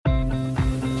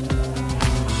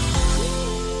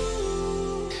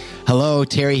Hello,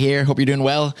 Terry here. Hope you're doing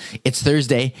well. It's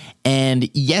Thursday, and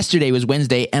yesterday was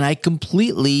Wednesday, and I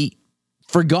completely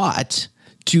forgot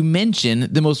to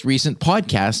mention the most recent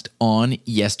podcast on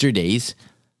yesterday's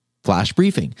Flash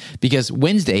Briefing, because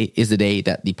Wednesday is the day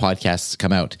that the podcasts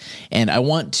come out. And I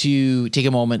want to take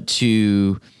a moment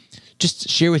to just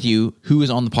share with you who is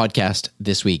on the podcast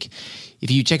this week.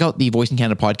 If you check out the Voice in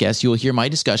Canada podcast, you will hear my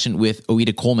discussion with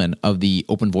Oida Coleman of the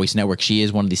Open Voice Network. She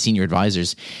is one of the senior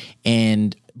advisors,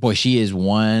 and boy, she is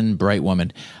one bright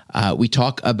woman. We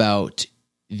talk about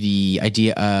the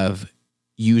idea of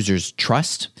users'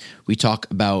 trust. We talk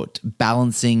about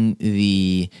balancing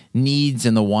the needs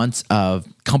and the wants of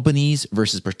companies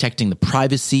versus protecting the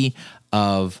privacy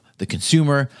of the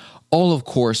consumer. All, of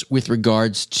course, with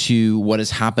regards to what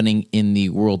is happening in the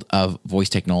world of voice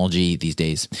technology these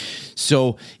days.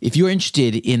 So if you're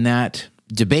interested in that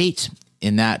debate,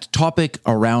 in that topic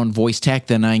around voice tech,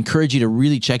 then I encourage you to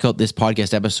really check out this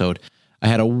podcast episode. I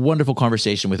had a wonderful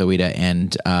conversation with Oida,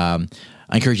 and I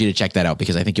encourage you to check that out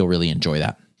because I think you'll really enjoy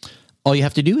that. All you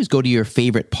have to do is go to your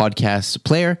favorite podcast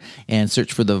player and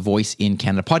search for the Voice in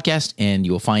Canada podcast, and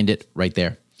you will find it right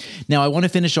there. Now, I want to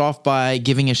finish off by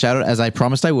giving a shout out, as I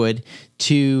promised I would,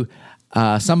 to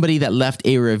somebody that left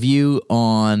a review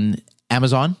on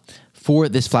Amazon for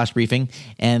this Flash Briefing.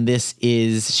 And this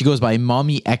is, she goes by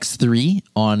Mommy X3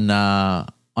 on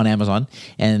Amazon,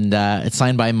 and it's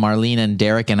signed by Marlene and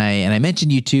Derek. And I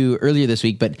mentioned you two earlier this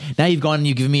week, but now you've gone and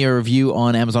you've given me a review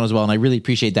on Amazon as well, and I really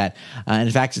appreciate that. And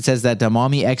in fact, it says that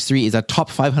Mommy X3 is a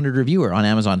top 500 reviewer on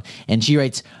Amazon, and she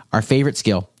writes, "Our favorite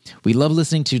skill. We love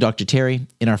listening to Dr. Terry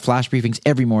in our Flash Briefings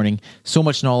every morning. So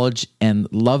much knowledge, and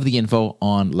love the info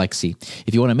on Lexi.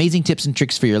 If you want amazing tips and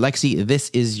tricks for your Lexi, this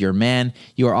is your man.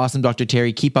 You are awesome, Dr.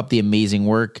 Terry. Keep up the amazing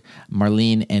work."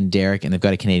 Marlene and Derek, and they've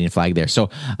got a Canadian flag there.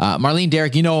 So Marlene,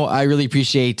 Derek, you know I really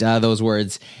appreciate those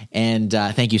words, and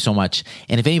thank you so much.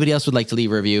 And if anybody else would like to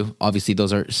leave a review, obviously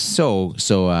those are so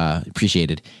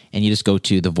appreciated. And you just go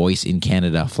to the Voice in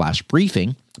Canada Flash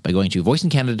Briefing by going to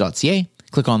voiceincanada.ca.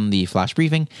 Click on the Flash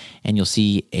Briefing, and you'll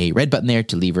see a red button there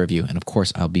to leave a review. And of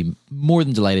course, I'll be more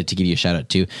than delighted to give you a shout out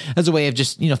too, as a way of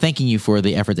just, thanking you for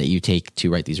the effort that you take to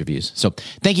write these reviews. So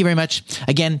thank you very much.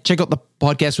 Again, check out the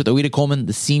podcast with Oida Coleman,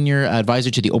 the senior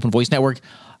advisor to the Open Voice Network,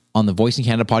 on the Voice in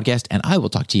Canada podcast, and I will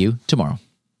talk to you tomorrow.